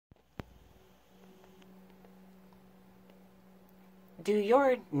Do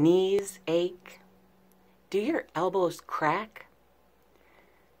your knees ache? Do your elbows crack?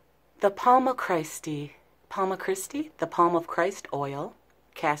 The Palm of Christi, the Palm of Christ oil,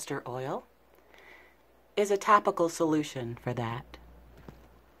 castor oil, is a topical solution for that.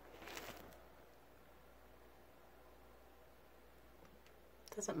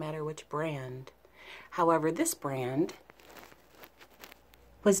 Doesn't matter which brand. However, this brand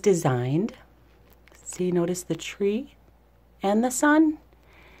was designed, see, notice the tree and the sun,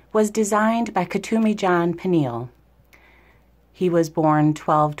 was designed by Katumi John Peniel. He was born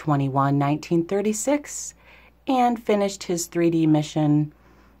 12/21/1936 and finished his 3D mission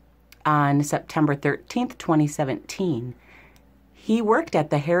on September 13th, 2017. He worked at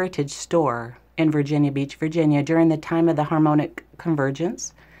the Heritage Store in Virginia Beach, Virginia during the time of the harmonic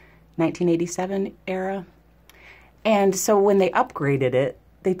convergence, 1987 era. And so when they upgraded it,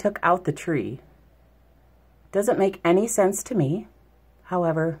 they took out the tree. Doesn't make any sense to me.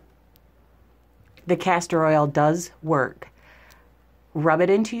 However, the castor oil does work. Rub it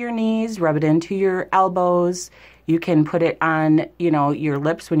into your knees, rub it into your elbows. You can put it on, your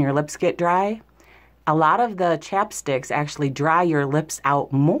lips when your lips get dry. A lot of the chapsticks actually dry your lips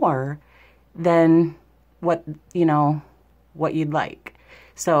out more than what you'd like.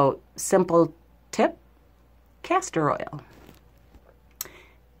 So, simple tip, castor oil.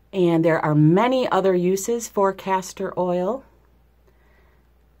 And there are many other uses for castor oil.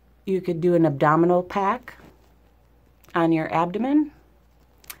 You could do an abdominal pack on your abdomen.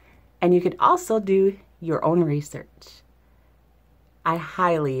 And you could also do your own research. I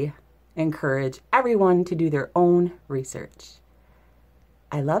highly encourage everyone to do their own research.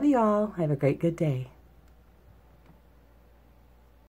 I love you all. Have a great good day.